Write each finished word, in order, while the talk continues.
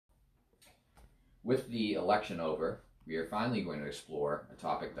With the election over, we are finally going to explore a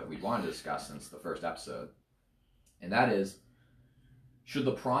topic that we've wanted to discuss since the first episode, and that is, should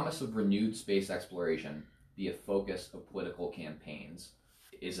the promise of renewed space exploration be a focus of political campaigns?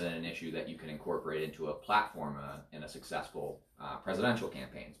 Is it an issue that you can incorporate into a platform in a successful presidential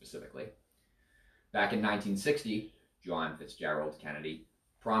campaign specifically? Back in 1960, John Fitzgerald Kennedy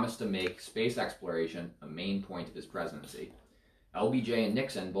promised to make space exploration a main point of his presidency. LBJ and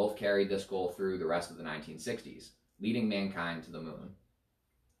Nixon both carried this goal through the rest of the 1960s, leading mankind to the moon.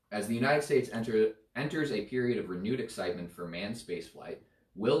 As the United States enters a period of renewed excitement for manned spaceflight,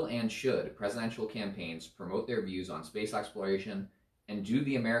 will and should presidential campaigns promote their views on space exploration, and do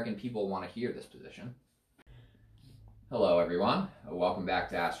the American people want to hear this position? Hello, everyone. Welcome back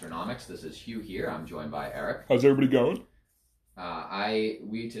to Astronomics. This is Hugh here. I'm joined by Eric. How's everybody going?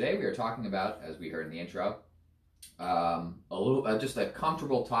 Today we are talking about, as we heard in the intro, just a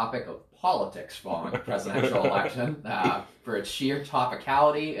comfortable topic of politics following the presidential election, for its sheer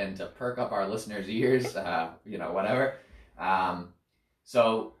topicality and to perk up our listeners' ears, whatever.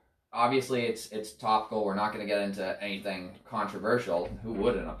 So obviously it's topical. We're not going to get into anything controversial. Who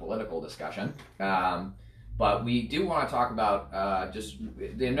would in a political discussion? But we do want to talk about just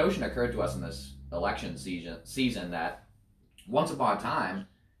the notion occurred to us in this election season that once upon a time,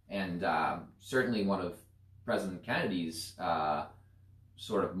 and certainly one of President Kennedy's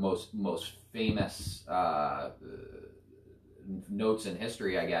sort of most famous notes in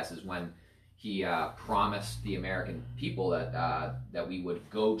history, I guess, is when he promised the American people that we would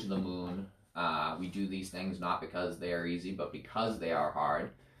go to the moon. We do these things not because they are easy, but because they are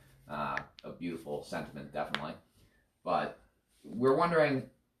hard. A beautiful sentiment, definitely. But we're wondering,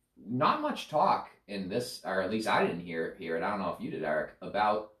 not much talk in this, or at least I didn't hear it. I don't know if you did, Eric,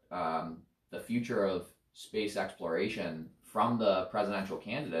 about the future of space exploration from the presidential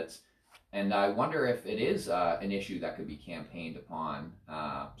candidates, and I wonder if it is an issue that could be campaigned upon.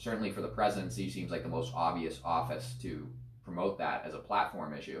 Certainly for the presidency, seems like the most obvious office to promote that as a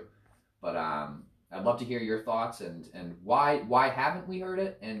platform issue. But I'd love to hear your thoughts and why haven't we heard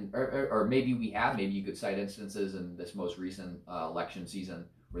it, and or maybe we have. Maybe you could cite instances in this most recent election season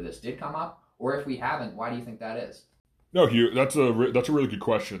where this did come up, or if we haven't, why do you think that is? No, Hugh, that's a really good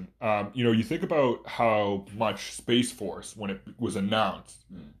question. You think about how much Space Force, when it was announced,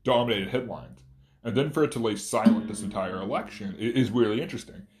 dominated headlines, and then for it to lay silent this entire election is really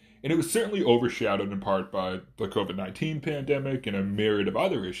interesting. And it was certainly overshadowed in part by the COVID-19 pandemic and a myriad of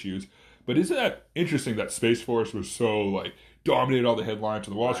other issues. But isn't that interesting that Space Force was so dominated all the headlines, to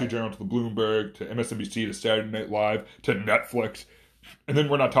the Wall Street Journal, to the Bloomberg, to MSNBC, to Saturday Night Live, to Netflix, and then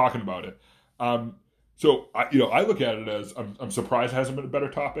we're not talking about it. So I look at it as I'm surprised it hasn't been a better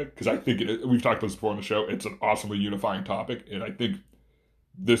topic, because I think we've talked about this before on the show. It's an awesomely unifying topic, and I think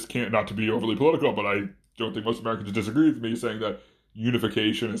this can't, not to be overly political, but I don't think most Americans disagree with me saying that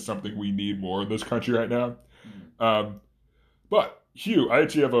unification is something we need more in this country right now. But Hugh, I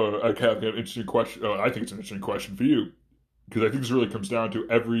actually have a kind of interesting question. I think it's an interesting question for you, because I think this really comes down to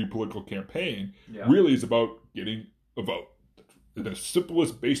every political campaign really is about getting a vote. The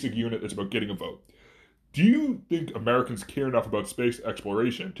simplest basic unit is about getting a vote. Do you think Americans care enough about space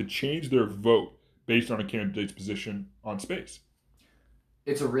exploration to change their vote based on a candidate's position on space?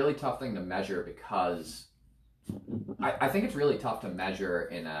 It's a really tough thing to measure, because I think it's really tough to measure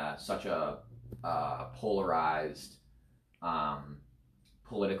in such a polarized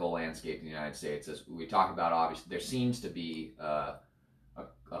political landscape in the United States. As we talk about, obviously, there seems to be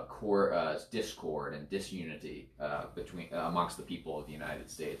a core discord and disunity amongst the people of the United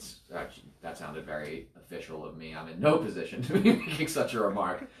States. Actually, that sounded very official of me. I'm in no position to be making such a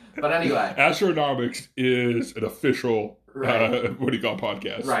remark. But anyway, Astronomics is an official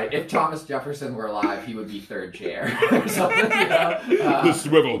podcast. Right. If Thomas Jefferson were alive, he would be third chair or something. The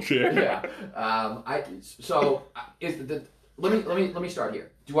swivel chair. Yeah. Let me start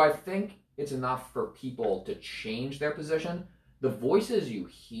here. Do I think it's enough for people to change their position? The voices you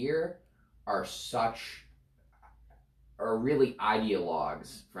hear are really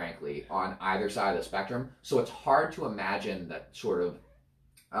ideologues, frankly, on either side of the spectrum. So it's hard to imagine that sort of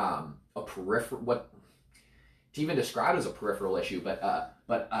a peripheral, what to even describe as a peripheral issue,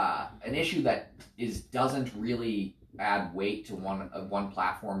 but an issue that doesn't really add weight to one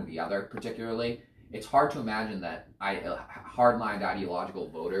platform or the other particularly. It's hard to imagine that hardline ideological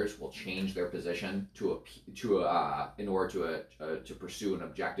voters will change their position in order to pursue an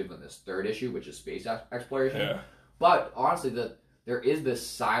objective in this third issue, which is space exploration. Yeah. But honestly, there is this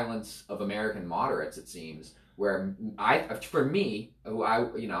silence of American moderates, it seems, where for me,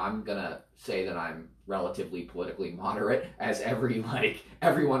 I'm gonna say that I'm relatively politically moderate, as everyone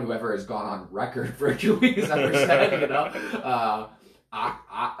who ever has gone on record virtually has ever said.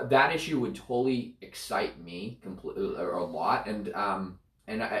 That issue would totally excite me completely a lot, and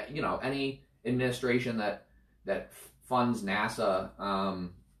any administration that funds NASA,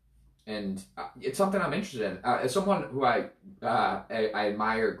 and it's something I'm interested in. As someone who I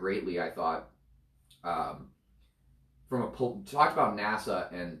admire greatly, I thought, talked about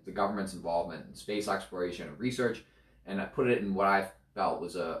NASA and the government's involvement in space exploration and research, and I put it in what I felt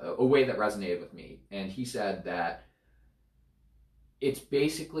was a way that resonated with me. And he said that it's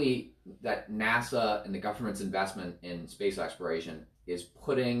basically that NASA and the government's investment in space exploration is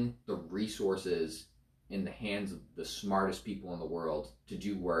putting the resources in the hands of the smartest people in the world to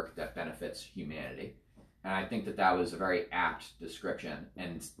do work that benefits humanity. And I think that was a very apt description.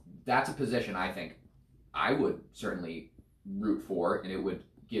 And that's a position I think I would certainly root for, and it would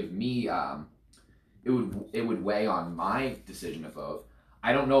give me, it would weigh on my decision to vote.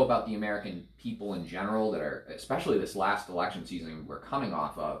 I don't know about the American people in general that are, especially this last election season we're coming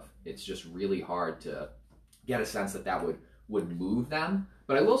off of. It's just really hard to get a sense that would move them.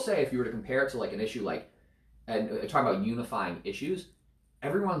 But I will say, if you were to compare it to like an issue like, and talking about unifying issues,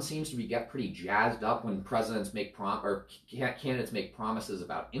 everyone seems to get pretty jazzed up when presidents make candidates make promises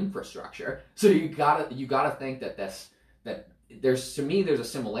about infrastructure. So you gotta think that there's a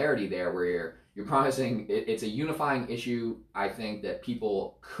similarity there where you're promising it's a unifying issue. I think that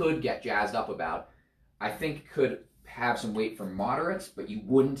people could get jazzed up about. I think could have some weight for moderates, but you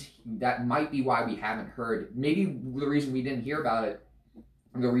wouldn't. That might be why we haven't heard. Maybe the reason we didn't hear about it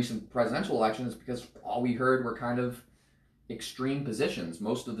in the recent presidential election is because all we heard were kind of extreme positions.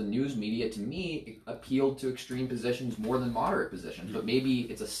 Most of the news media, to me, appealed to extreme positions more than moderate positions. But maybe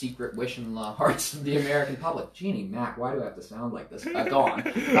it's a secret wish in the hearts of the American public. Jeannie, Mac, why do I have to sound like this? Go on.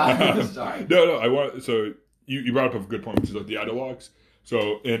 Sorry. No. So you brought up a good point, which is like the ideologues.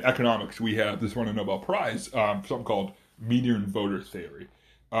 So in economics, we have this one a Nobel Prize, something called median voter theory.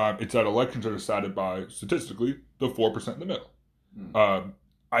 It's that elections are decided by, statistically, the 4% in the middle.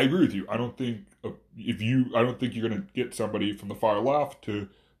 I agree with you. I don't think you're going to get somebody from the far left to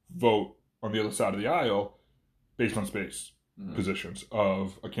vote on the other side of the aisle based on space positions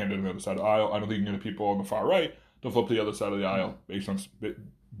of a candidate on the other side of the aisle. I don't think you can get people on the far right to flip to the other side of the aisle based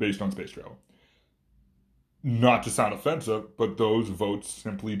on space travel. Not to sound offensive, but those votes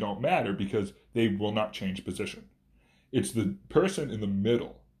simply don't matter because they will not change position. It's the person in the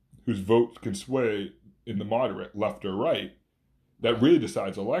middle whose votes can sway in the moderate, left or right, that really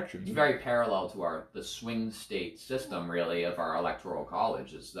decides elections. It's very parallel to the swing state system, really, of our electoral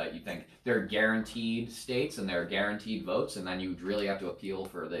college, is that you think they're guaranteed states and they're guaranteed votes, and then you really have to appeal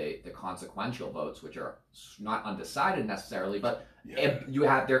for the consequential votes, which are not undecided necessarily, but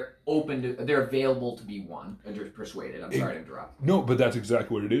they're available to be won and persuaded. I'm sorry to interrupt. No, but that's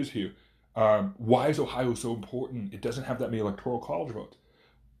exactly what it is here. Why is Ohio so important? It doesn't have that many electoral college votes.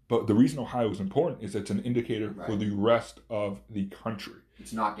 But the reason Ohio is important is it's an indicator for the rest of the country.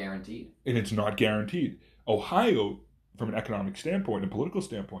 It's not guaranteed. And it's not guaranteed. Ohio, from an economic standpoint and political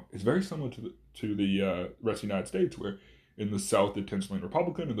standpoint, is very similar to the rest of the United States, where in the South it tends to lean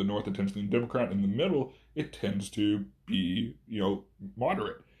Republican, in the North it tends to lean Democrat, in the middle it tends to be,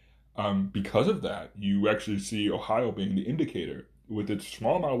 moderate. Because of that, you actually see Ohio being the indicator. With its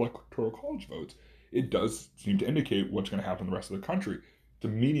small amount of electoral college votes, it does seem to indicate what's going to happen in the rest of the country. It's a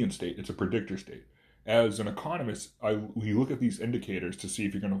median state. It's a predictor state. As an economist, we look at these indicators to see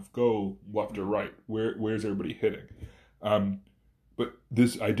if you're going to go left or right. Where's everybody hitting? But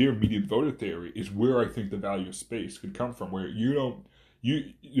this idea of median voter theory is where I think the value of space could come from. Where a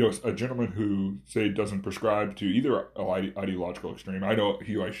gentleman who say doesn't prescribe to either ideological extreme. I know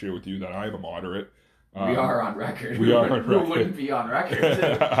I share with you that I am a moderate. We are on record. We are on record. Who wouldn't be on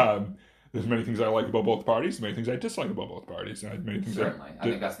record? There's many things I like about both parties, many things I dislike about both parties. And many things Certainly. I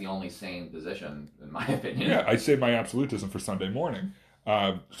think that's the only sane position, in my opinion. Yeah, I save my absolutism for Sunday morning.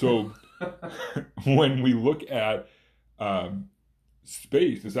 So when we look at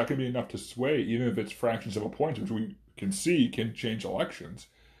space, is that going to be enough to sway, even if it's fractions of a point, which we can see can change elections?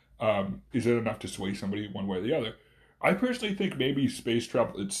 Is it enough to sway somebody one way or the other? I personally think maybe space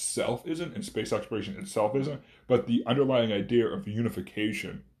travel itself isn't, and space exploration itself isn't, but the underlying idea of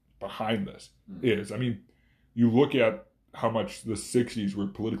unification behind this is. I mean, you look at how much the 60s were a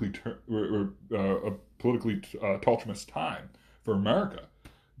politically tumultuous time for America,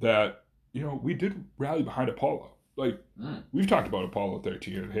 that, we did rally behind Apollo. Like, we've talked about Apollo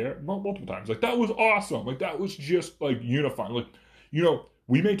 13 here multiple times. Like, that was awesome. Like, that was just, like, unifying. Like,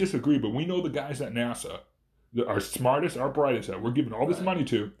 we may disagree, but we know the guys at NASA our smartest, our brightest that we're giving all this money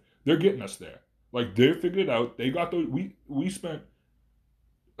to, they're getting us there. Like, they figured it out. They got those. We spent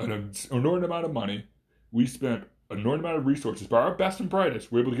an enormous amount of money. We spent an enormous amount of resources, but our best and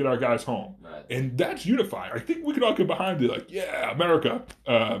brightest were able to get our guys home. Right. And that's unifying. I think we can all get behind the, like, yeah, America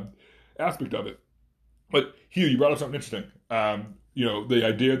aspect of it. But Hugh, you brought up something interesting. The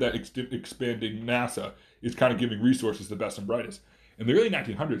idea that expanding NASA is kind of giving resources to the best and brightest. In the early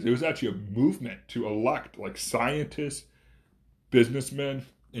 1900s, there was actually a movement to elect like scientists, businessmen,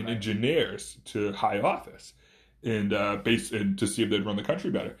 and engineers to high office, and to see if they'd run the country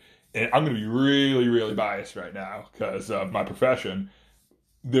better. And I'm going to be really, really biased right now because of my profession.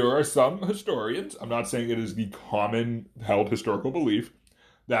 There are some historians, I'm not saying it is the common held historical belief,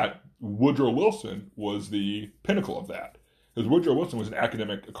 that Woodrow Wilson was the pinnacle of that. Because Woodrow Wilson was an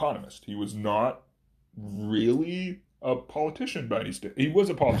academic economist. He was not really a politician by any standpoint. He was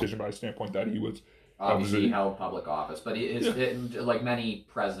a politician by a standpoint that he was... Obviously, he held public office, but like many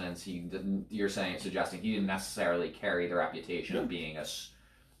presidents, suggesting he didn't necessarily carry the reputation of being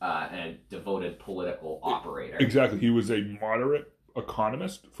a devoted political operator. Exactly. He was a moderate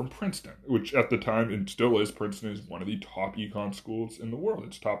economist from Princeton, which at the time, and still is, Princeton is one of the top econ schools in the world.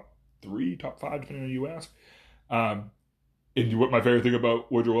 It's top 3, top 5, depending on who you ask. And what my favorite thing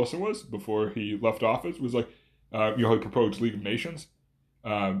about Woodrow Wilson was, before he left office, was like, he proposed League of Nations.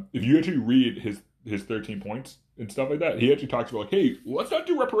 If you actually read his 13 points and stuff like that, he actually talks about like, hey, let's not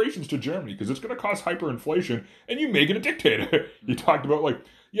do reparations to Germany because it's going to cause hyperinflation and you make it a dictator. He talked about like,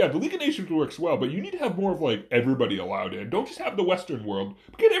 yeah, the League of Nations works well, but you need to have more of like everybody allowed in. Don't just have the Western world,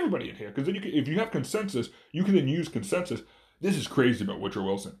 but get everybody in here because then if you have consensus, you can then use consensus. This is crazy about Woodrow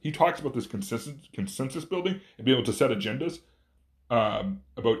Wilson. He talks about this consensus building and being able to set agendas.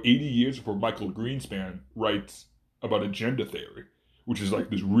 About 80 years before Michael Greenspan writes about agenda theory, which is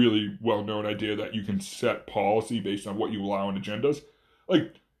like this really well-known idea that you can set policy based on what you allow in agendas.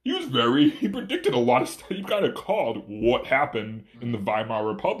 Like, he predicted a lot of stuff. He kind of called what happened in the Weimar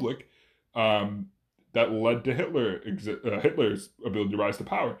Republic that led to Hitler's ability to rise to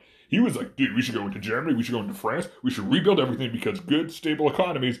power. He was like, dude, we should go into Germany, we should go into France, we should rebuild everything because good, stable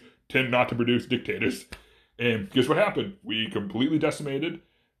economies tend not to produce dictators. And guess what happened? We completely decimated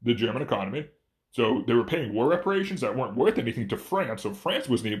the German economy. So they were paying war reparations that weren't worth anything to France. So France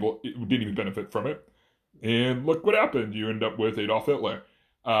didn't even benefit from it. And look what happened. You end up with Adolf Hitler.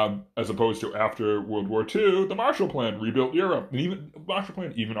 As opposed to after World War II, the Marshall Plan rebuilt Europe. And even the Marshall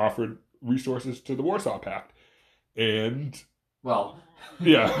Plan even offered resources to the Warsaw Pact. And... well...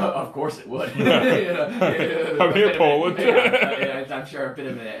 yeah. Of course it would. I'm here, Poland. I'm sure a bit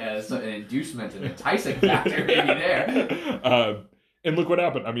of an inducement, an enticing factor maybe there. And look what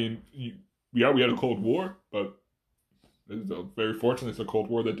happened. I mean, we had a Cold War, but very fortunately it's a Cold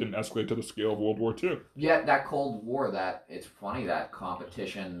War that didn't escalate to the scale of World War II. Yeah, that Cold War, it's funny, that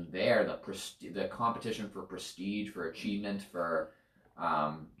competition there, the competition for prestige, for achievement, for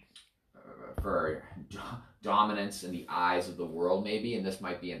dominance in the eyes of the world, maybe, and this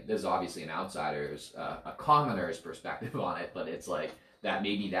is obviously an outsider's, a commoner's perspective on it, but it's like that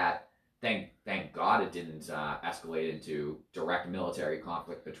maybe that, thank God it didn't escalate into direct military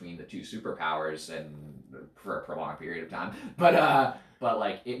conflict between the two superpowers and for a prolonged period of time, but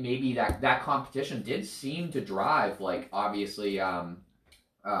like it maybe that competition did seem to drive, like, obviously,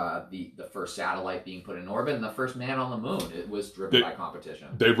 the first satellite being put in orbit and the first man on the moon. It was driven by competition.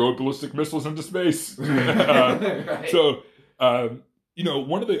 They rode ballistic missiles into space. Right. So,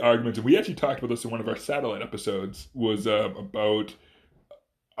 one of the arguments, and we actually talked about this in one of our satellite episodes, was about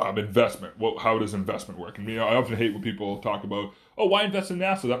investment. Well, how does investment work? And I often hate when people talk about, oh, why invest in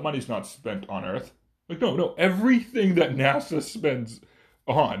NASA? That money's not spent on Earth. Like, no, everything that NASA spends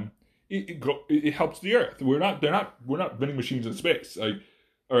on, it helps the Earth. We're not vending machines in space. Like,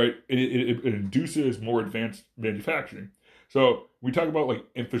 all right, it induces more advanced manufacturing. So we talk about like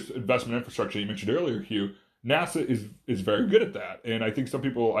investment infrastructure you mentioned earlier, Hugh. NASA is very good at that, and I think some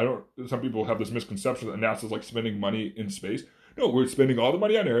people have this misconception that NASA is like spending money in space. No, we're spending all the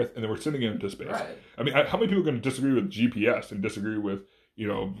money on Earth, and then we're sending it into space. Right. I mean, how many people are going to disagree with GPS and disagree with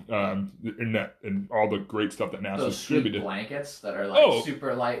the internet and all the great stuff that NASA's distributed? Those blankets that are like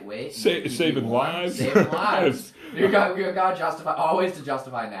super lightweight, saving lives. Saving lives. You got to always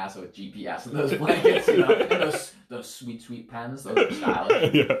justify NASA with GPS and those blankets, and those sweet pens. Those are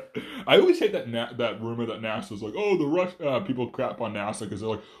stylish. Yeah, I always hate that rumor that NASA's like, oh, the people crap on NASA because they're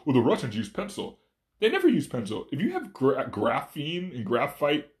like, well, the Russians use pencil. They never use pencil. If you have graphene and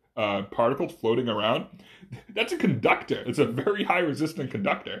graphite particles floating around, that's a conductor. It's a very high resistant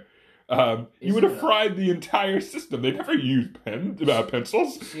conductor. You would have fried the entire system. They never used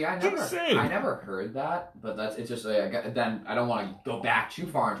pencils. See, I never heard that, but it's just then I don't want to go back too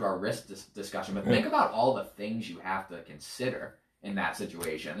far into our risk discussion, but think about all the things you have to consider in that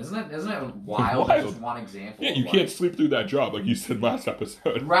situation. Isn't it wild? That's just one example. Yeah, you can't sleep through that job like you said last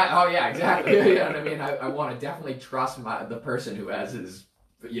episode. Right. Oh yeah, exactly. You know what I mean? I want to definitely trust the person who has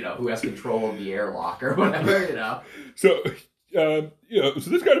who has control of the airlock or whatever, So, so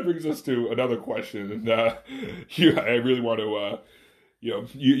this kind of brings us to another question, and I really want to,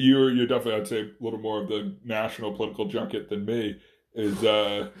 you're definitely, I'd say, a little more of the national political junket than me.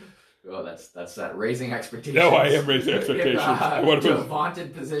 Oh, that's that raising expectations. No, I am raising expectations. To a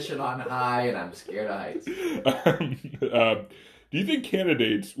vaunted position on high, and I'm scared of heights. Do you think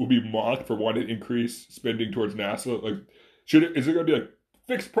candidates will be mocked for wanting to increase spending towards NASA? Like, is it going to be like,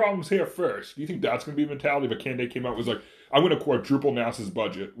 fix problems here first? Do you think that's going to be the mentality if a candidate came out and was like, I'm going to quadruple NASA's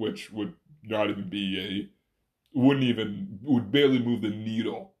budget, which would not even be would barely move the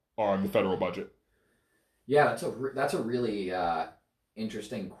needle on the federal budget? Yeah, that's a really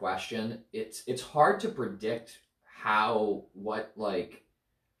interesting question. It's hard to predict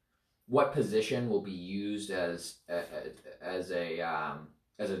what position will be used as a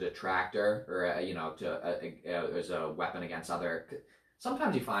detractor or as a weapon against other.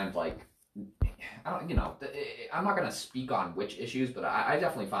 Sometimes you find I'm not going to speak on which issues, but I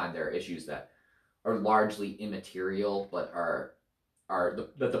definitely find there are issues that are largely immaterial, but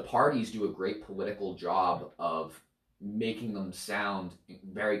that the parties do a great political job of making them sound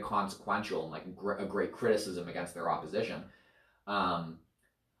very consequential and like a great criticism against their opposition.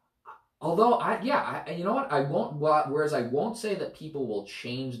 Although I won't. Whereas I won't say that people will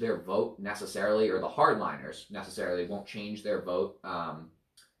change their vote necessarily, or the hardliners necessarily won't change their vote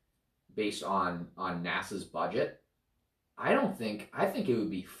based on NASA's budget. I think it would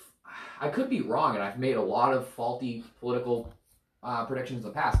be. I could be wrong, and I've made a lot of faulty political predictions in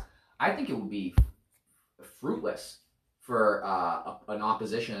the past. I think it would be fruitless for a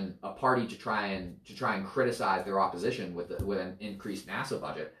party to try and criticize their opposition with an increased NASA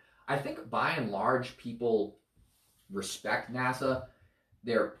budget. I think by and large people respect NASA.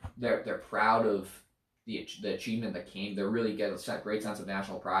 They're proud of the achievement that came. They really get a great sense of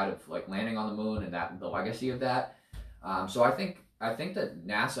national pride of like landing on the moon and the legacy of that. So I think that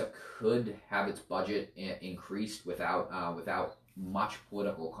NASA could have its budget increased without much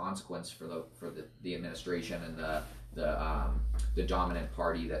political consequence for the administration and the dominant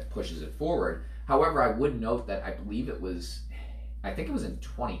party that pushes it forward. However, I would note that I think it was in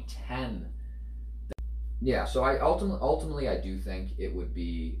 2010. Yeah, so I ultimately I do think it would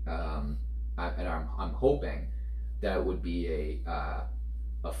be, and I'm hoping that it would be a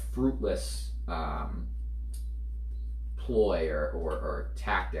fruitless ploy or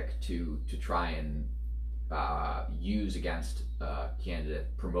tactic to try and use against a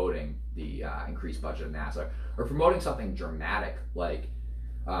candidate promoting the increased budget of NASA or promoting something dramatic like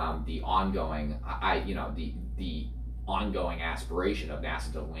the ongoing the ongoing aspiration of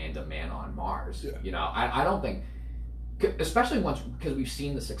NASA to land a man on Mars. Yeah. I don't think, especially because we've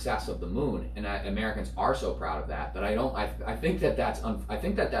seen the success of the moon and Americans are so proud of that. But I think that's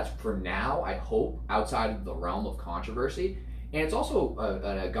for now. I hope outside of the realm of controversy, and it's also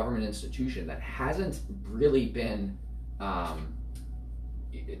a government institution that hasn't really been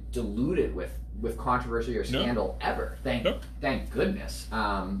diluted with controversy or scandal ever. Thank goodness,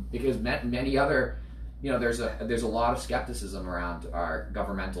 because many other. There's a lot of skepticism around our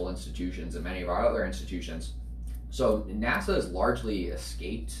governmental institutions and many of our other institutions. So NASA has largely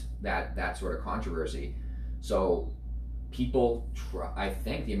escaped that sort of controversy. So I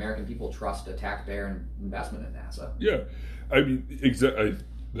think the American people trust a taxpayer investment in NASA. Yeah, I mean, it's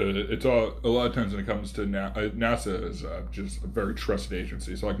all a lot of times when it comes to NASA is just a very trusted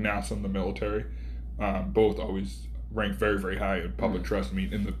agency. So like NASA and the military, both always ranked very, very high in public trust. I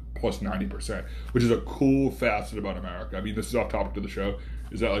mean, in the plus 90%, which is a cool facet about America. I mean, this is off topic to the show,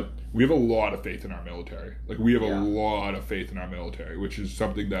 is that like we have a lot of faith in our military. Like we have a lot of faith in our military, which is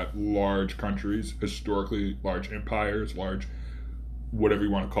something that large countries, historically large empires, large whatever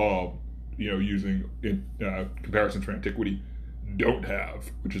you want to call, using in comparisons for antiquity, don't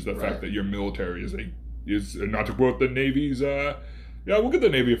have, which is the fact that your military is not to quote the Navy's we'll give the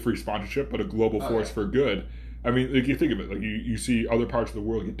Navy a free sponsorship, but a global force for good. I mean, like you think of it, like you see other parts of the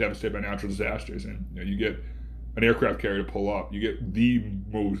world get devastated by natural disasters, and you get an aircraft carrier to pull up. You get the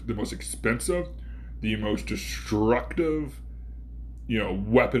most expensive, the most destructive,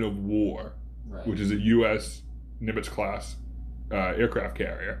 weapon of war, which is a U.S. Nimitz class aircraft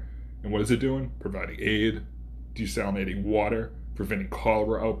carrier. And what is it doing? Providing aid, desalinating water, preventing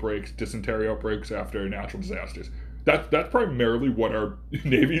cholera outbreaks, dysentery outbreaks after natural disasters. That's primarily what our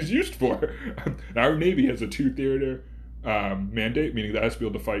Navy is used for. Our Navy has a 2-theater mandate, meaning that it has to be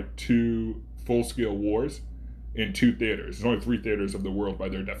able to fight 2 full-scale wars in 2 theaters. There's only 3 theaters of the world by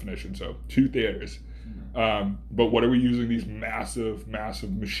their definition, so 2 theaters. But what are we using these massive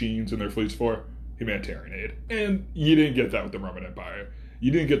machines in their fleets for? Humanitarian aid. And you didn't get that with the Roman Empire.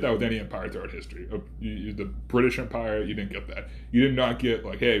 You didn't get that with any empire throughout history. The British Empire, you didn't get that. You did not get,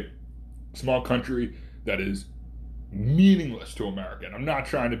 like, hey, small country that is meaningless to America. And I'm not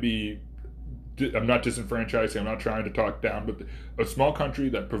disenfranchising, I'm not trying to talk down, but a small country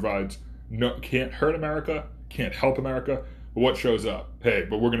that can't hurt America, can't help America, but what shows up? Hey,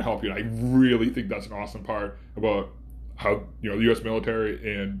 but we're going to help you. And I really think that's an awesome part about how, the U.S.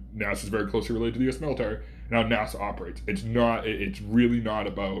 military and NASA is very closely related to the U.S. military and how NASA operates. It's really not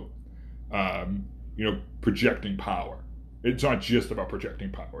about, projecting power. It's not just about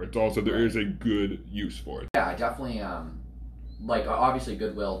projecting power. It's also, there is a good use for it. Yeah, I definitely, obviously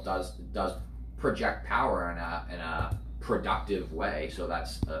Goodwill does project power in a productive way. So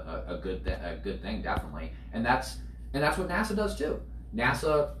that's a good thing, definitely. And that's what NASA does too.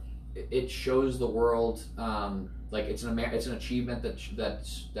 NASA, it shows the world, it's an achievement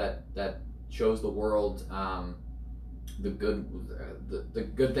that shows the world the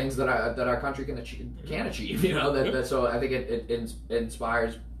good things that our country can achieve. So I think it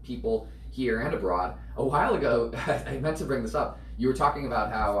inspires people here and abroad. A while ago, I meant to bring this up. You were talking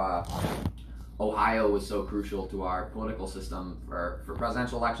about how Ohio was so crucial to our political system for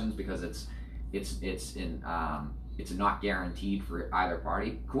presidential elections because it's not guaranteed for either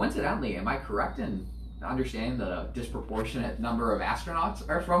party. Coincidentally, am I correct in understanding that a disproportionate number of astronauts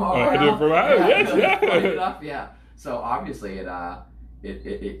are from Ohio? Yeah. So obviously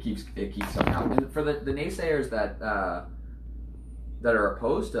it keeps something out. And for the naysayers that are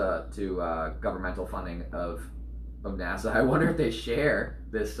opposed to governmental funding of NASA, I wonder if they share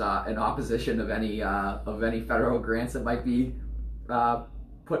this in opposition of any federal grants that might be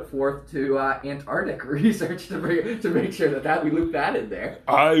put forth to Antarctic research to make sure that we loop that in there.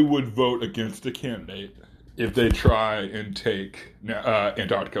 I would vote against a candidate if they try and take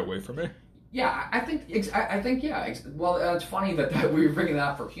Antarctica away from me. Yeah, I think yeah. Well, it's funny that we were bringing that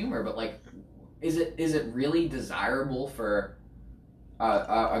up for humor, but is it really desirable for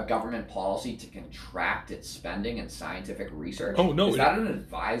a government policy to contract its spending in scientific research? Oh no, is that an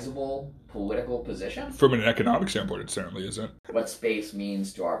advisable political position? From an economic standpoint, it certainly isn't. What space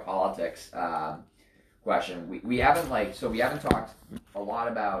means to our politics question. We haven't talked a lot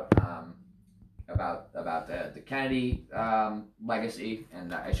about the Kennedy legacy,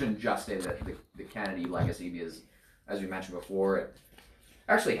 and I shouldn't just say that the Kennedy legacy, because as we mentioned before, it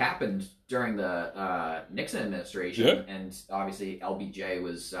actually happened during the Nixon administration, and obviously LBJ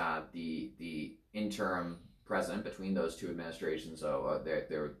was the interim president between those two administrations, so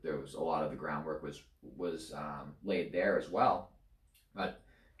there was a lot of the groundwork was laid there as well. But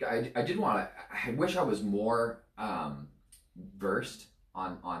I wish I was more versed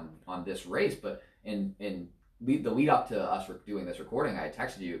on this race, but in the lead up to us doing this recording, I had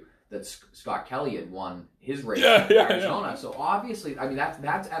texted you that Scott Kelly had won his race in Arizona. Yeah. So obviously, I mean,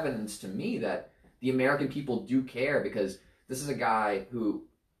 that's evidence to me that the American people do care, because this is a guy who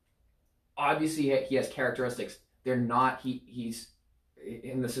obviously he has characteristics. They're not, he's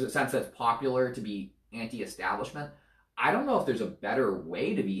in the sense that it's popular to be anti-establishment. I don't know if there's a better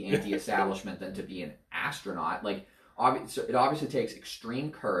way to be anti-establishment than to be an astronaut. It obviously takes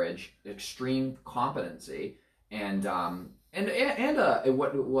extreme courage, extreme competency, and an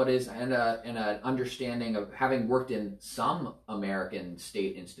understanding of having worked in some American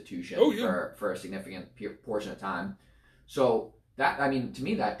state institution for a significant portion of time. So that, I mean, to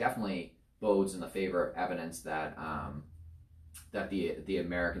me, that definitely bodes in the favor of evidence that the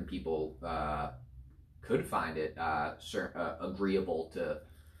American people could find it agreeable to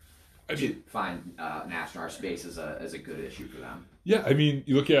find an astronaut space as a good issue for them. Yeah, I mean,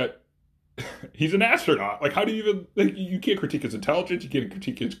 you look at, he's an astronaut. Like, how do you even, you can't critique his intelligence, you can't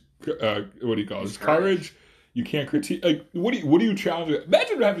critique his, his courage. You can't critique, what do you challenge?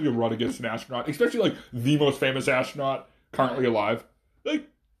 Imagine having to run against an astronaut, especially the most famous astronaut currently alive.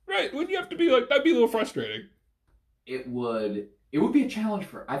 Right, wouldn't you have to be that'd be a little frustrating. It would be a challenge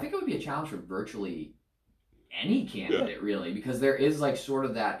I think it would be a challenge for virtually any candidate, really, because there is sort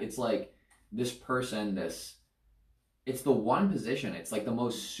of that, it's this person, it's the one position, it's the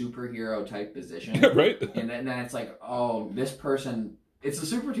most superhero type position. Right. And then it's this person, it's a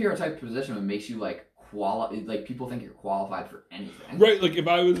superhero type position that makes you like people think you're qualified for anything. Right, like if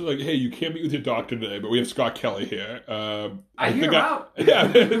I was like, hey, you can't meet with your doctor today, but we have Scott Kelly here. I hear him out. Yeah,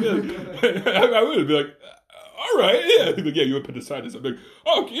 I would be like, all right, yeah. Like, yeah, you have appendicitis. I'm like,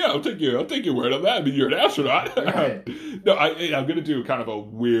 oh yeah, I'll take your word on that. I mean, you're an astronaut. Right. No, I'm going to do kind of a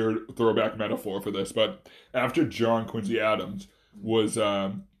weird throwback metaphor for this, but after John Quincy Adams was,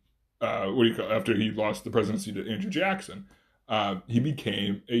 after he lost the presidency to Andrew Jackson, he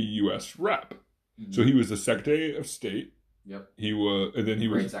became a U.S. rep. Mm-hmm. So he was the Secretary of State. Yep. He was, and then he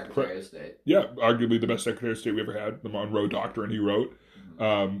Great was Secretary of State. Yeah, arguably the best Secretary of State we ever had. The Monroe Doctrine he wrote.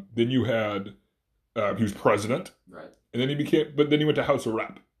 Mm-hmm. Then you had, he was president. Right. And then he went to House of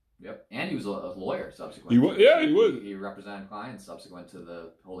Rep. Yep, and he was a lawyer subsequent. He was. He represented clients subsequent to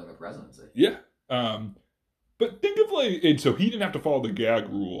the holding the presidency. Yeah. But think of and so he didn't have to follow the gag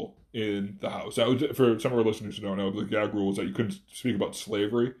rule in the House. That was, for some of our listeners who don't know, the gag rule was that you couldn't speak about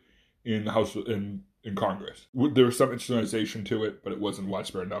slavery in the House in Congress. There was some institutionalization to it, but it wasn't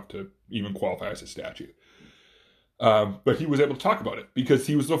widespread enough to even qualify as a statute. But he was able to talk about it because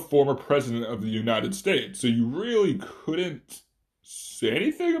he was the former president of the United States. So you really couldn't say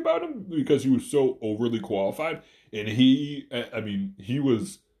anything about him because he was so overly qualified. And he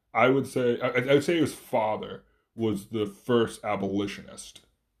was, I would say his father was the first abolitionist.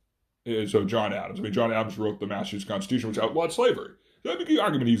 So John Adams. John Adams wrote the Massachusetts Constitution, which outlawed slavery. So I think the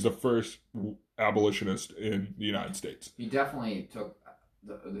argument he's the first abolitionist in the United States. He definitely took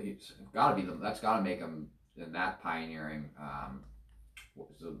that's got to make him in that pioneering one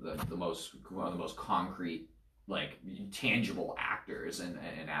of the most concrete, like, tangible actors in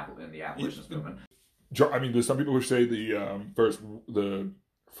the abolitionist movement. There's some people who say the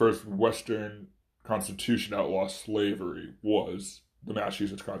first Western Constitution to outlaw slavery was the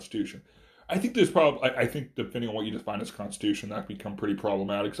Massachusetts Constitution. I think I think depending on what you define as Constitution, that can become pretty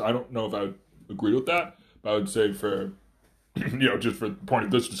problematic. So I don't know if I would agree with that, but I would say for, just for the point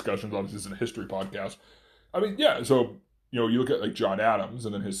of this discussion, obviously this is a history podcast. So, you look at like John Adams,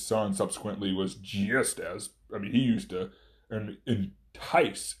 and then his son subsequently was he used to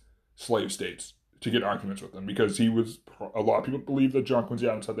entice slave states to get arguments with them because a lot of people believe that John Quincy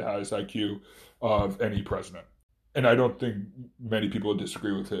Adams had the highest IQ of any president. And I don't think many people would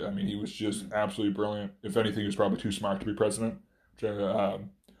disagree with it. He was just absolutely brilliant. If anything, he was probably too smart to be president. But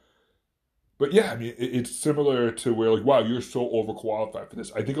yeah, it's similar to where, like, wow, you're so overqualified for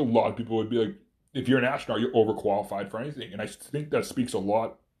this. I think a lot of people would be like, if you're an astronaut, you're overqualified for anything. And I think that speaks a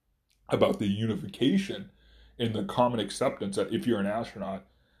lot about the unification and the common acceptance that if you're an astronaut,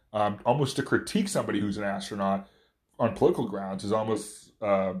 almost to critique somebody who's an astronaut on political grounds is almost...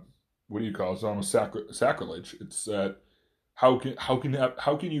 It's almost sacrilege. It's that how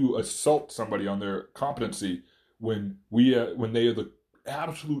can you assault somebody on their competency when they are the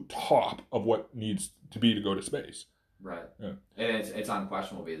absolute top of what needs to be to go to space? Right. Yeah. And it's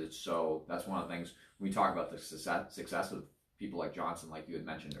unquestionable because that's one of the things when we talk about the success of people like Johnson, like you had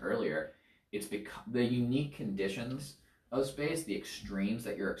mentioned earlier. It's because the unique conditions of space, the extremes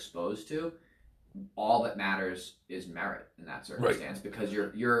that you're exposed to. All that matters is merit in that circumstance, right? Because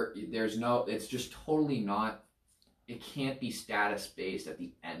it's just totally not, it can't be status based at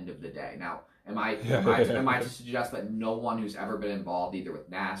the end of the day. Now, am I to suggest that no one who's ever been involved either with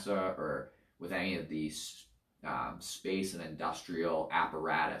NASA or with any of these space and industrial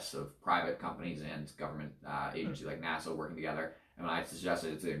apparatus of private companies and government agencies like NASA working together, am I to suggest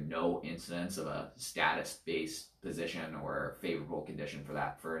that there's no incidence of a status based position or favorable condition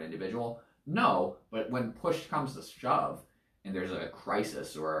for an individual? No, but when push comes to shove and there's a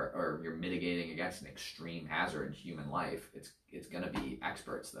crisis or you're mitigating against an extreme hazard in human life, it's going to be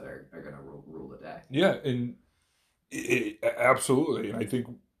experts that are going to rule the day. Yeah, and absolutely. And I think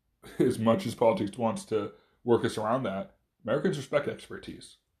as much as politics wants to work us around that, Americans respect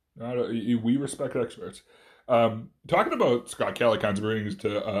expertise. We respect experts. Talking about Scott Kelly kinds of brings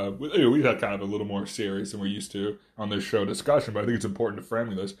to, we had kind of a little more serious than we're used to on this show discussion, but I think it's important to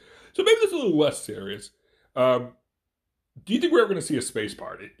frame this. So maybe this is a little less serious. Do you think we're ever going to see a space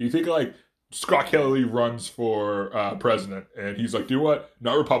party? Do you think, like, Scott Kelly runs for president and he's like, do what?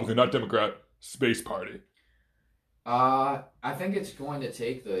 Not Republican, not Democrat, space party. I think it's going to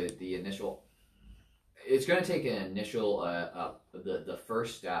take the initial. It's going to take an initial the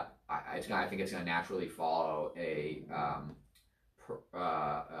first step. I think it's going to naturally follow a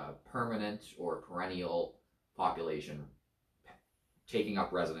permanent or perennial population taking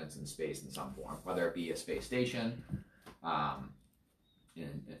up residence in space in some form, whether it be a space station, an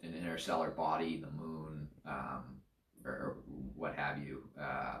interstellar body, the moon, or what have you.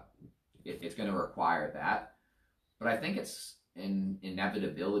 It's going to require that. But I think it's an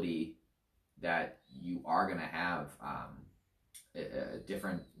inevitability that you are going to have a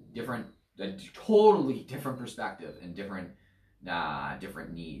totally different perspective and different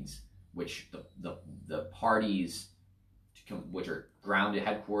needs, which the parties which are grounded,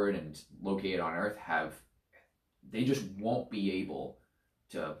 headquartered, and located on Earth they just won't be able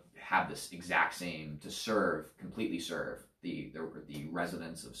to have this exact same to completely serve the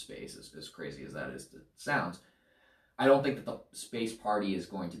residents of space, as crazy as that is to sounds. I don't think that the space party is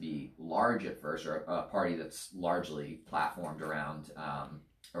going to be large at first, or a party that's largely platformed around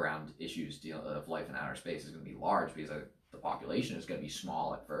issues of life in outer space is going to be large, because the population is going to be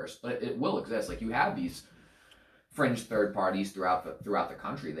small at first, but it will exist. Like, you have these fringe third parties throughout the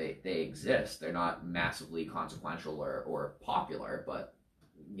country. They exist. They're not massively consequential or popular, but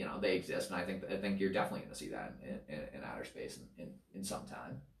they exist, and I think you're definitely going to see that in outer space in some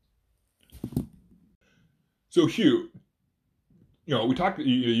time. So Hugh, we talked.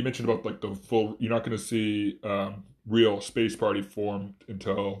 You mentioned about like the full. You're not going to see real space party formed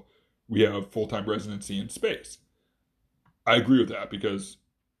until we have full-time residency in space. I agree with that, because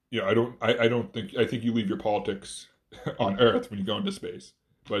I think you leave your politics on Earth when you go into space.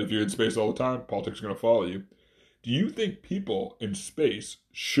 But if you're in space all the time, politics are going to follow you. Do you think people in space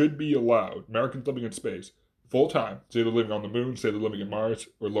should be allowed, Americans living in space, full-time, say they're living on the moon, say they're living in Mars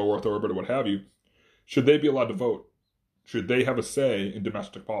or low Earth orbit or what have you, should they be allowed to vote? Should they have a say in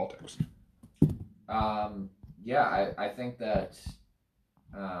domestic politics? Yeah, I think that,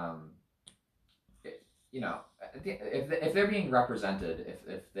 if they're being represented,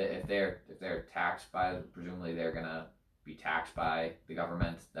 if they're taxed by, presumably they're gonna be taxed by the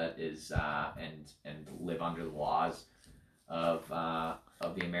government that is and live under the laws of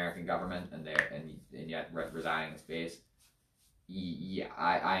the American government, and yet residing in space. Yeah,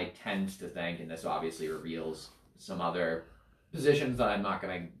 I tend to think, and this obviously reveals some other positions that I'm not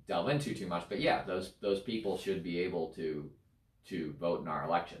going to delve into too much, but yeah, those people should be able to vote in our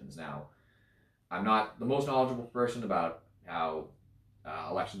elections. Now, I'm not the most knowledgeable person about how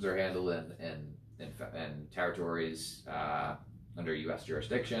elections are handled in territories under U.S.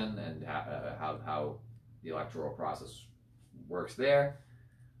 jurisdiction, and how the electoral process works there.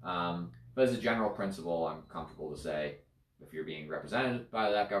 But as a general principle, I'm comfortable to say, if you're being represented by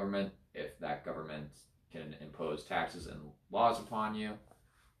that government, if that government can impose taxes and laws upon you,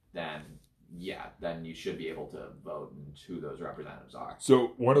 then you should be able to vote and who those representatives are.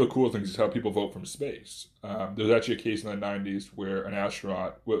 So one of the cool things is how people vote from space. There's actually a case in the 90s where an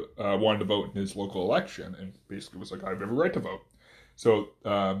astronaut wanted to vote in his local election, and basically was like, I have every right to vote. So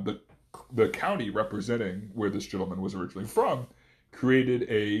the county representing where this gentleman was originally from created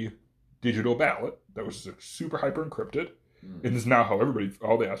a digital ballot that was super hyper encrypted. And this is now how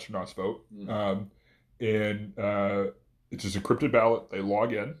all the astronauts vote. And it's this encrypted ballot. They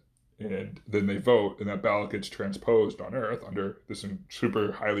log in, and then they vote, and that ballot gets transposed on Earth under this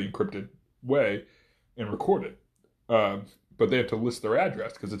super highly encrypted way and recorded. But they have to list their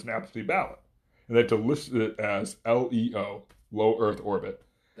address because it's an absentee ballot. And they have to list it as LEO, low Earth orbit.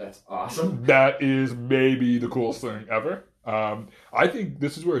 That's awesome. That is maybe the coolest thing ever. I think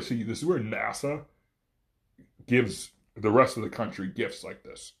this is where NASA gives the rest of the country gifts like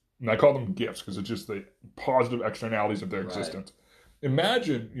this. And I call them gifts because it's just the positive externalities of their existence.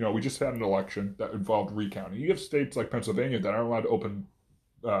 Imagine, we just had an election that involved recounting. You have states like Pennsylvania that aren't allowed to open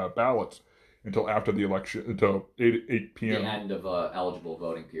ballots until after the election, until 8 p.m. The end of an eligible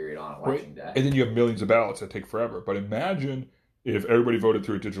voting period on election day. And then you have millions of ballots that take forever. But imagine if everybody voted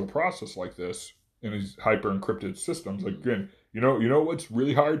through a digital process like this in these hyper encrypted systems. Like, again, you know what's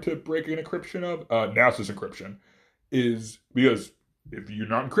really hard to break an encryption of? NASA's encryption is because if you're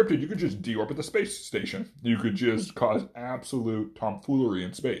not encrypted, you could just deorbit the space station. You could just cause absolute tomfoolery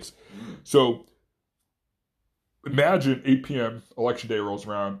in space. So imagine 8 p.m. election day rolls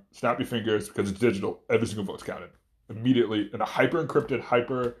around, snap your fingers because it's digital, every single vote's counted immediately in a hyper encrypted,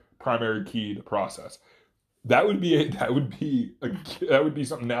 hyper primary keyed process. That would be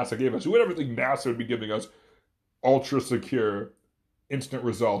something NASA gave us. Who would ever think NASA would be giving us ultra secure, instant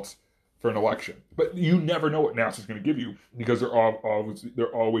results for an election? But you never know what NASA's going to give you because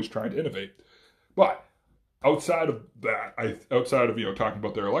they're always trying to innovate. But outside of that, talking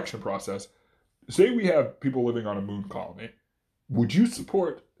about their election process, say we have people living on a moon colony, would you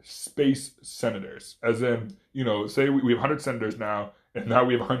support space senators? As in, say we have 100 senators now, and now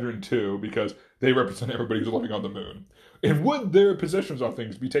we have 102 because they represent everybody who's living on the moon. And would their positions on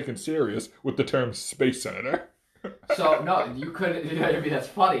things be taken serious with the term space senator? So no, you couldn't. I mean, that's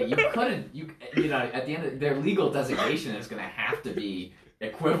funny. You couldn't. At the end of their legal designation is going to have to be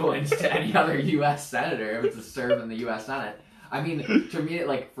equivalent to any other U.S. senator to serve in the U.S. Senate. I mean, to me,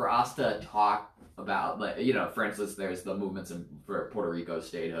 like for us to talk about, like, for instance, there's the movements for Puerto Rico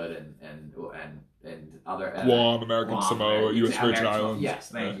statehood and other Guam, American Guam, Samoa, right? U.S. Virgin American Samoa. Islands. Yes,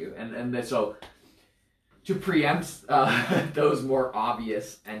 thank you. And so to preempt those more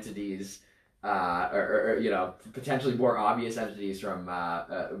obvious entities, or potentially more obvious entities from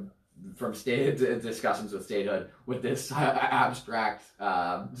state discussions with statehood with this abstract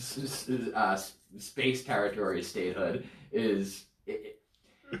space territory statehood is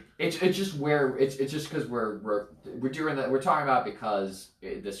it's just because we're doing that. We're talking about because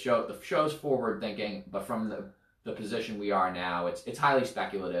the show's forward thinking, but from the position we are now, it's highly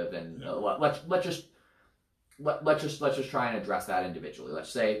speculative, and let's just try and address that individually. Let's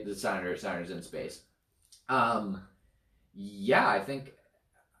say the senator's in space. I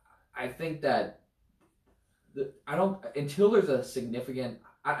think that until there's a significant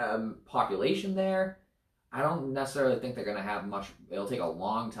population there, I don't necessarily think they're going to have much. It'll take a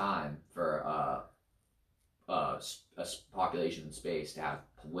long time for a population in space to have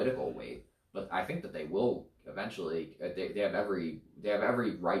political weight, but I think that they will eventually. They have every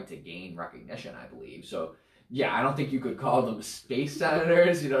right to gain recognition, I believe. So yeah, I don't think you could call them space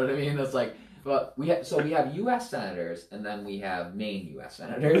senators. You know what I mean? It's like. But we have U.S. senators, and then we have Maine U.S.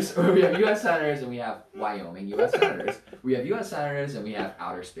 senators. Or we have U.S. senators, and we have Wyoming U.S. senators. We have U.S. senators, and we have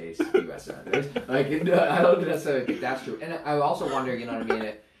outer space U.S. senators. Like, I don't necessarily think that's true. And I also wonder, you know what I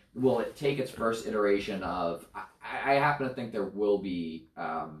mean? Will it take its first iteration of? I happen to think there will be.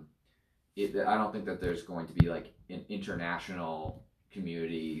 I don't think that there's going to be like an international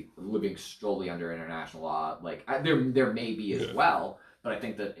community living solely under international law. Like there may be as well. But I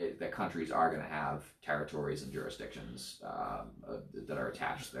think that countries are going to have territories and jurisdictions that are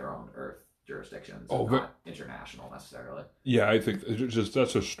attached to their own Earth jurisdictions, not international necessarily. Yeah, I think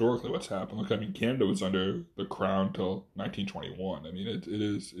that's historically what's happened. Look, I mean, Canada was under the Crown till 1921. I mean, it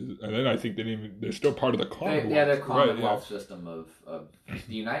is, and then I think they're still part of the Commonwealth. The Commonwealth system of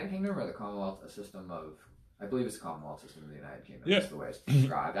the United Kingdom, or the Commonwealth system of. I believe it's the Commonwealth system of the United Kingdom. Yeah. That's the way it's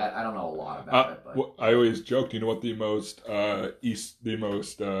described. I don't know a lot about it, but well, I always joke. Do you know what the most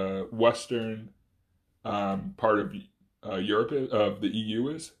western part of Europe of the EU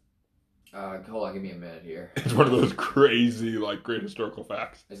is? Hold on, give me a minute here. It's one of those crazy, like, great historical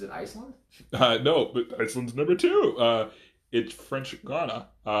facts. Is it Iceland? No, but Iceland's number 2. It's French Ghana.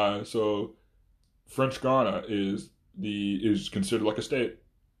 So French Ghana is considered like a state.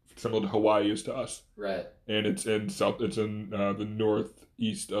 Similar to Hawaii is to us, right? And it's in the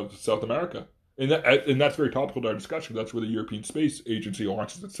northeast of South America, and that's very topical to our discussion. That's where the European Space Agency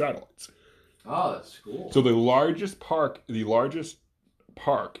launches its satellites. Oh, that's cool. So the largest park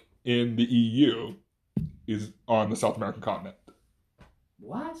in the EU is on the South American continent.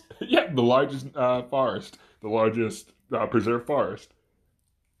 What? Yeah, the largest forest, the largest preserved forest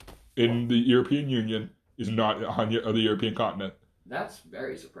in the European Union is not on the European continent. That's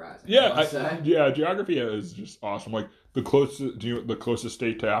very surprising. Yeah, geography is just awesome. Like the closest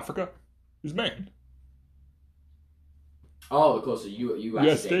state to Africa is Maine. Oh, the closest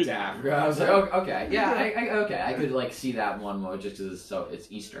U.S. state to Africa. I was like, okay, yeah, I could like see that one more just because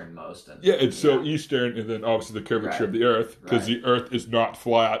it's easternmost. And it's so eastern, and then obviously the curvature of the Earth because the Earth is not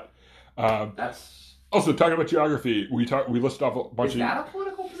flat. That's also talking about geography. We list off a bunch. Is that a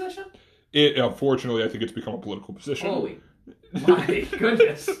political position? Unfortunately, I think it's become a political position. Holy. My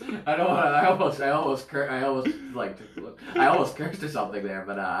goodness! I almost cursed or something there,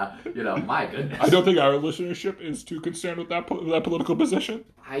 but my goodness. I don't think our listenership is too concerned with that political position.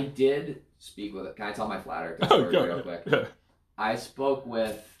 I did speak with it. Can I tell my flat earth story real quick? Yeah. I spoke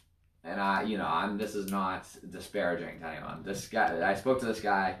with, and this is not disparaging to anyone. This guy, I spoke to this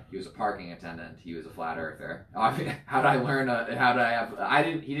guy. He was a parking attendant. He was a flat earther. How did I learn?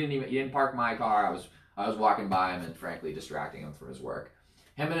 He didn't park my car. I was walking by him and frankly distracting him from his work.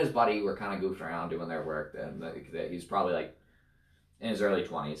 Him and his buddy were kind of goofing around doing their work. And he's probably like in his early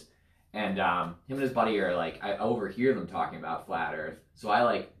 20s. And him and his buddy are like, I overhear them talking about flat Earth. So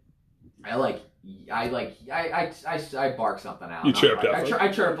I bark something out. You chirped out.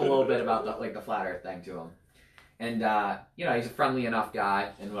 I chirp a little bit about the flat Earth thing to him. And he's a friendly enough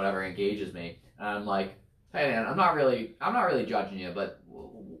guy and whatever engages me. And I'm like, hey man, I'm not really judging you, but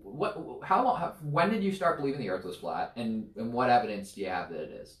when did you start believing the Earth was flat, and what evidence do you have that it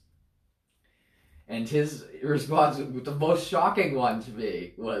is? And his response, the most shocking one to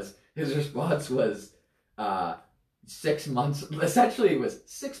me, was 6 months, essentially it was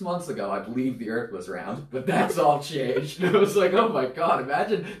 6 months ago, I believe the Earth was round, but that's all changed. And it was like, oh my God,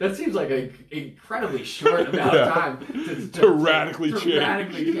 imagine, that seems like an incredibly short amount of time to radically change.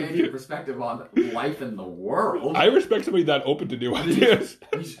 radically change your perspective on life in the world. I respect somebody that open to new ideas.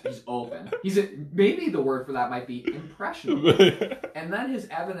 He's open. Maybe the word for that might be impressionable. And then his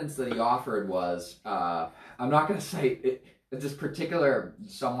evidence that he offered was, I'm not going to say it, at this particular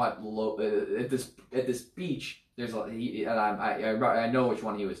somewhat low, at this beach. There's I know which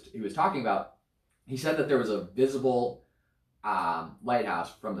one he was talking about. He said that there was a visible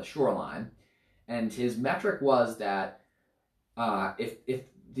lighthouse from the shoreline, and his metric was that if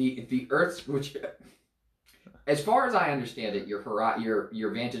the Earth's, which, as far as I understand it,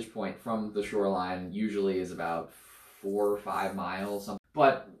 your vantage point from the shoreline usually is about 4 or 5 miles.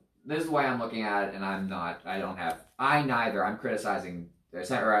 But this is the way I'm looking at it, and I'm criticizing,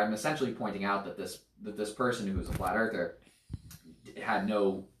 or I'm essentially pointing out that this person who was a flat earther had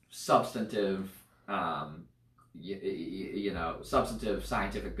no substantive, substantive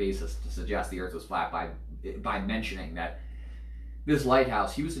scientific basis to suggest the Earth was flat by mentioning that this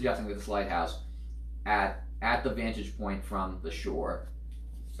lighthouse. He was suggesting that this lighthouse at the vantage point from the shore,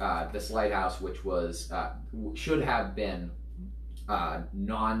 this lighthouse, which was should have been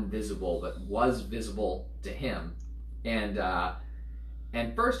non-visible, but was visible to him,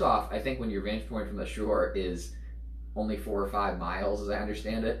 and first off, I think when your vantage point from the shore is only 4 or 5 miles, as I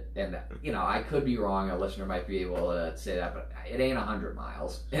understand it, and I could be wrong. A listener might be able to say that, but it ain't 100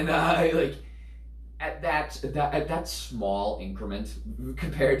 miles. And like at that small increment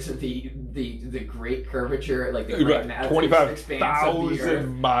compared to the great curvature, like the great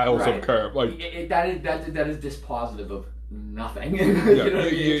 25,000 miles of curve, like that is dispositive of nothing.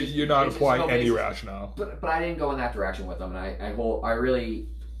 You're not applying any rationale. But I didn't go in that direction with them, and I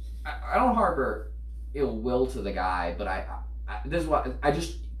don't harbor ill will to the guy, but this is what I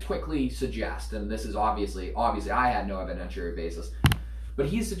just quickly suggest, and this is obviously I had no evidentiary basis, but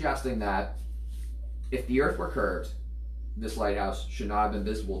he's suggesting that if the Earth were curved, this lighthouse should not have been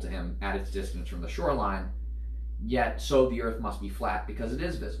visible to him at its distance from the shoreline, yet so the Earth must be flat because it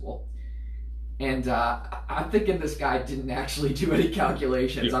is visible. And I'm thinking this guy didn't actually do any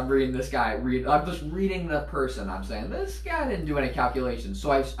calculations. Yeah. I'm reading this guy. I'm just reading the person. I'm saying this guy didn't do any calculations. So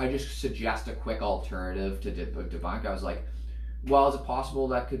I just suggest a quick alternative to debunk. I was like, well, is it possible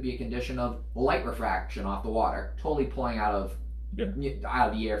that could be a condition of light refraction off the water? Totally pulling out of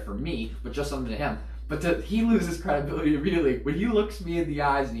the air for me, but just something to him. But he loses credibility immediately when he looks me in the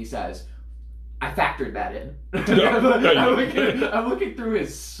eyes and he says, I factored that in. I'm looking through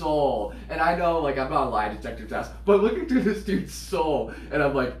his soul, and I know, like, I'm not a lie detector test, but looking through this dude's soul, and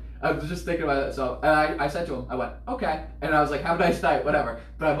I'm just thinking about it. So, and I said to him, I went, okay, and I was like, have a nice night, whatever.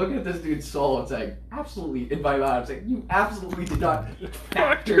 But I'm looking at this dude's soul and saying, absolutely, in my mind, I'm saying, you absolutely did not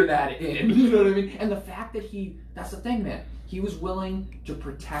factor that in. You know what I mean? And the fact that that's the thing, man. He was willing to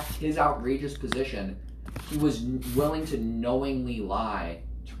protect his outrageous position. He was willing to knowingly lie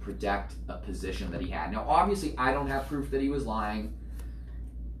to protect a position that he had. Now, obviously, I don't have proof that he was lying.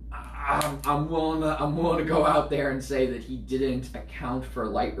 I'm willing to go out there and say that he didn't account for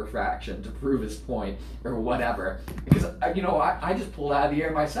light refraction to prove his point or whatever, because I just pulled out of the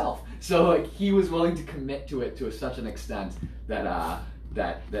air myself. So like he was willing to commit to it to such an extent that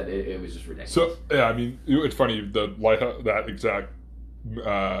it was just ridiculous. So yeah, I mean, it's funny that exact.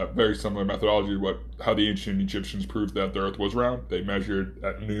 Very similar methodology to how the ancient Egyptians proved that the Earth was round. They measured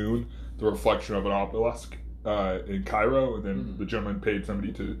at noon the reflection of an obelisk in Cairo, and then the gentleman paid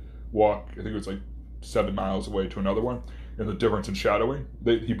somebody to walk, I think it was like 7 miles away to another one, and the difference in shadowing.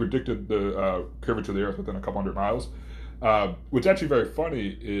 He predicted the curvature of the Earth within a couple hundred miles. What's actually very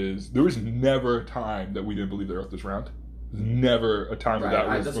funny is there was never a time that we didn't believe the Earth was round. Never a time where that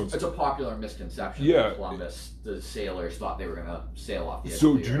was... It's a popular misconception. Yeah. Columbus, the sailors thought they were going to sail off the edge So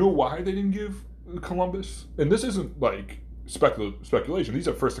of the do you know why they didn't give Columbus? And this isn't like speculation. These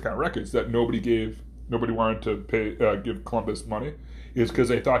are first-account records that nobody wanted to give Columbus money, is because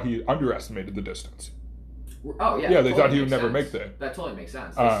they thought he underestimated the distance. Oh, yeah. Yeah, they thought he would never make that. That totally makes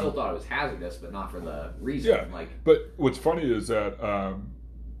sense. They still thought it was hazardous, but not for the reason. Yeah, but what's funny is that...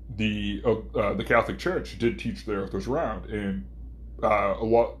 the Catholic Church did teach the Earth was round, and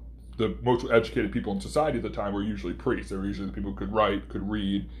the most educated people in society at the time were usually priests. They were usually the people who could write, could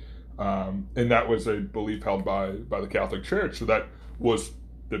read, and that was a belief held by the Catholic Church. So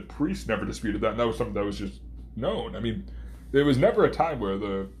the priests never disputed that, and that was something that was just known. I mean, there was never a time where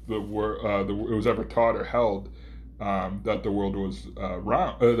it was ever taught or held that the world was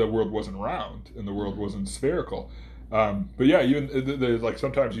round, the world wasn't round, and the world wasn't spherical. But yeah, even like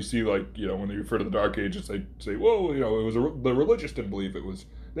sometimes you see like when they refer to the Dark Ages, they say, "Whoa, it was the religious didn't believe it was.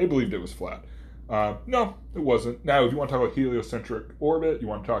 They believed it was flat." No, it wasn't. Now, if you want to talk about heliocentric orbit, you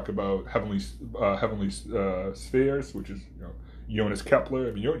want to talk about heavenly spheres, which is Johannes Kepler.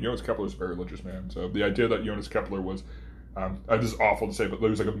 I mean, Johannes Kepler is a very religious man. So the idea that Johannes Kepler was, this is awful to say, but there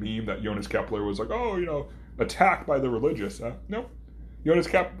was like a meme that Johannes Kepler was like, attacked by the religious. No, Johannes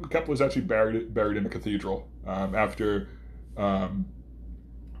Kepler is actually buried in a cathedral after,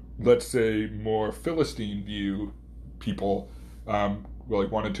 let's say, more Philistine view people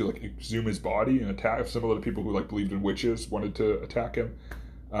wanted to exhume his body and attack. Similar to people who believed in witches wanted to attack him.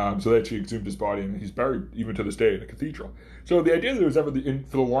 So they actually exhumed his body, and he's buried even to this day in a cathedral. So the idea that there was ever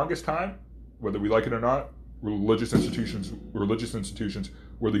for the longest time, whether we like it or not, religious institutions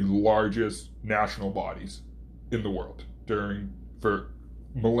were the largest national bodies in the world for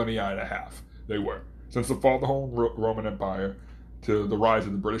millennia and a half. They were. Since the fall of the whole Roman Empire to the rise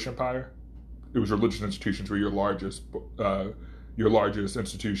of the British Empire, it was religious institutions were your largest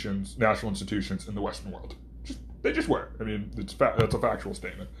institutions, national institutions in the Western world. They just were. I mean, that's a factual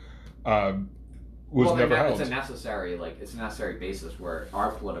statement. Never held. It's a necessary basis where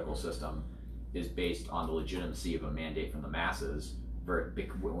our political system is based on the legitimacy of a mandate from the masses.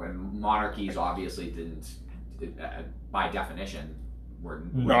 When monarchies obviously didn't, by definition, were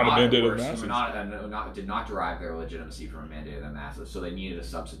not a mandate of the masses. Did not derive their legitimacy from a mandate of the masses. So they needed a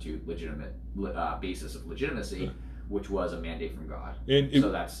substitute legitimate basis of legitimacy. Yeah. Which was a mandate from God. So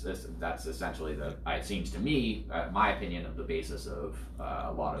that's essentially it seems to me, my opinion, of the basis of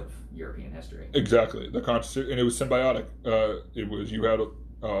a lot of European history. Exactly. The Constitution, and it was symbiotic. You had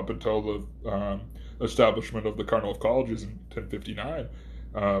up until the establishment of the Cardinal of Colleges in 1059.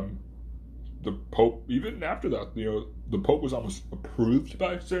 The Pope, even after that, the Pope was almost approved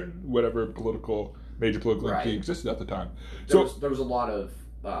by certain whatever major political entity existed at the time. There was a lot of.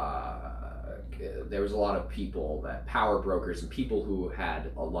 There was a lot of people, power brokers, and people who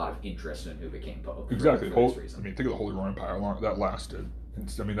had a lot of interest in who became Pope. Exactly. Think of the Holy Roman Empire. That lasted.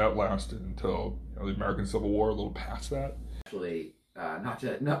 That lasted until the American Civil War. A little past that. Actually, not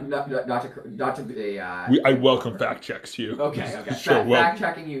to be. I welcome fact checks to you. Okay. Sure, fact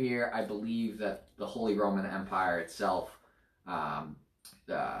checking you here. I believe that the Holy Roman Empire itself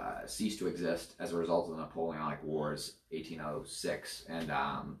ceased to exist as a result of the Napoleonic Wars, 1806, and.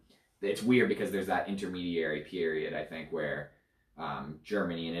 It's weird because there's that intermediary period, I think, where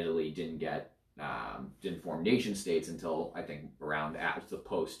Germany and Italy didn't form nation states until I think around the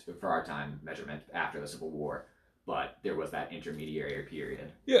for our time measurement after the Civil War. But there was that intermediary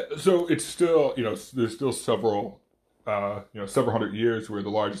period. Yeah, so it's still there's still several hundred years where the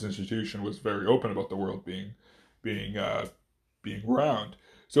largest institution was very open about the world being round.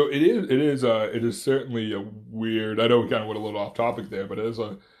 So it is certainly a weird. I know we kind of went a little off topic there, but it is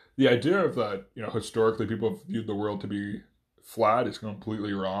the idea of that, historically people have viewed the world to be flat is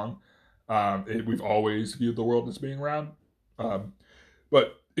completely wrong. We've always viewed the world as being round.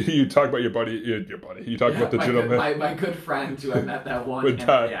 But you talk about your buddy. You talk about the gentleman. My good friend who I met that one.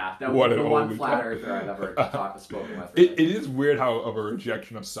 The one flat earther I've ever spoken with. It is weird how of a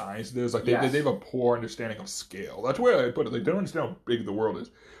rejection of science it is. They have a poor understanding of scale. That's where I put it. They don't understand how big the world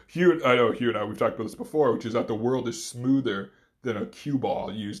is. Hugh and I, we've talked about this before, which is that the world is smoother than a cue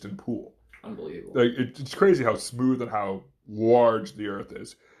ball used in pool. Unbelievable. It's crazy how smooth and how large the Earth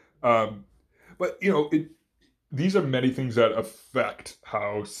is. But these are many things that affect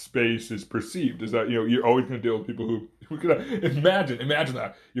how space is perceived. Is that you're always going to deal with people who imagine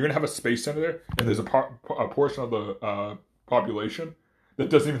that you're going to have a space senator and there's a portion of the population that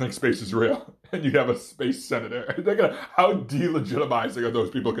doesn't even think space is real, and you have a space senator. How delegitimizing are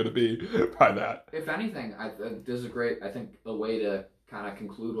those people going to be by that? If anything, this is a way to kind of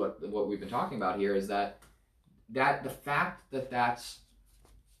conclude what we've been talking about here is that the fact that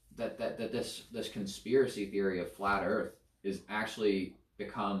this conspiracy theory of flat Earth is actually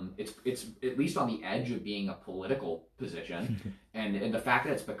become it's at least on the edge of being a political position, and the fact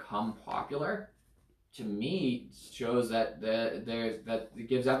that it's become popular. To me, shows that it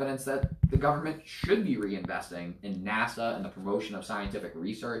gives evidence that the government should be reinvesting in NASA and the promotion of scientific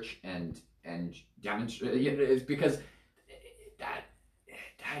research and demonstrate because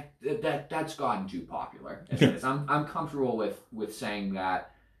that's gotten too popular. I'm comfortable with saying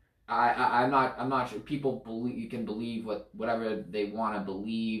that. I'm not sure people can believe whatever they want to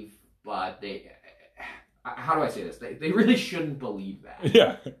believe, but how do I say this? They really shouldn't believe that.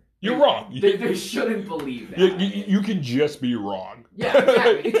 Yeah. You're wrong. They shouldn't believe that. You can just be wrong. Yeah,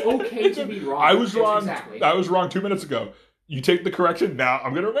 exactly. It's okay to be wrong. I was wrong. Exactly. I was wrong 2 minutes ago. You take the correction now.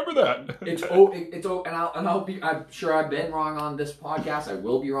 I'm gonna remember that. I'm sure I've been wrong on this podcast. I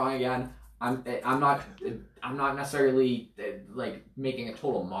will be wrong again. I'm not necessarily like making a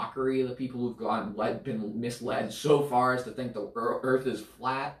total mockery of the people who've been misled so far as to think the Earth is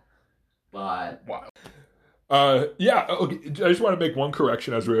flat. But wow. Yeah. Okay. I just want to make one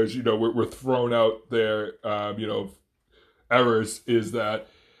correction as we're thrown out there. Errors is that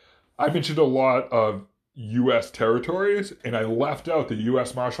I mentioned a lot of U.S. territories, and I left out the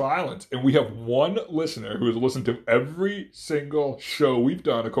U.S. Marshall Islands. And we have one listener who has listened to every single show we've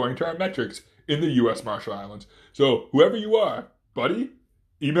done according to our metrics in the U.S. Marshall Islands. So whoever you are, buddy,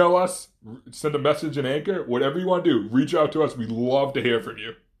 email us, send a message in Anchor, whatever you want to do. Reach out to us. We'd love to hear from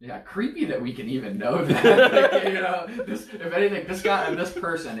you. Yeah, creepy that we can even know that. If anything, this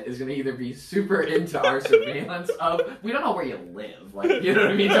person is going to either be super into our surveillance of, we don't know where you live, you know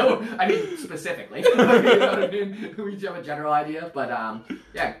what I mean? No, I mean specifically, you know what I mean? We have a general idea, but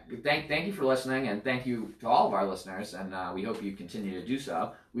yeah, thank you for listening, and thank you to all of our listeners, and we hope you continue to do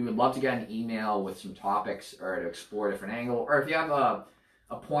so. We would love to get an email with some topics or to explore a different angle, or if you have a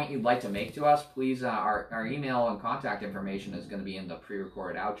point you'd like to make to us, please, our email and contact information is going to be in the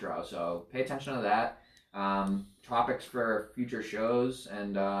pre-recorded outro, so pay attention to that. Topics for future shows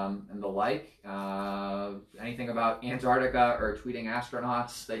and the like. Anything about Antarctica or tweeting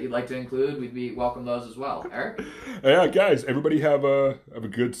astronauts that you'd like to include, we'd welcome those as well. Eric? Yeah, guys, everybody have a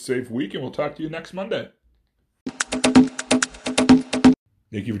good, safe week, and we'll talk to you next Monday.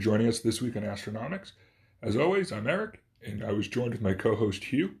 Thank you for joining us this week on Astronomics. As always, I'm Eric, and I was joined with my co-host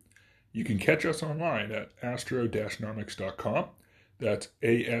Hugh. You can catch us online at astro-nomics.com. That's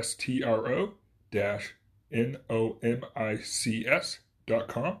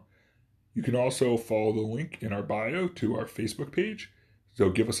astro-nomics.com. You can also follow the link in our bio to our Facebook page. So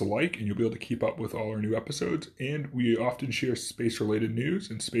give us a like, and you'll be able to keep up with all our new episodes. And we often share space-related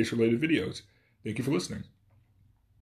news and space-related videos. Thank you for listening.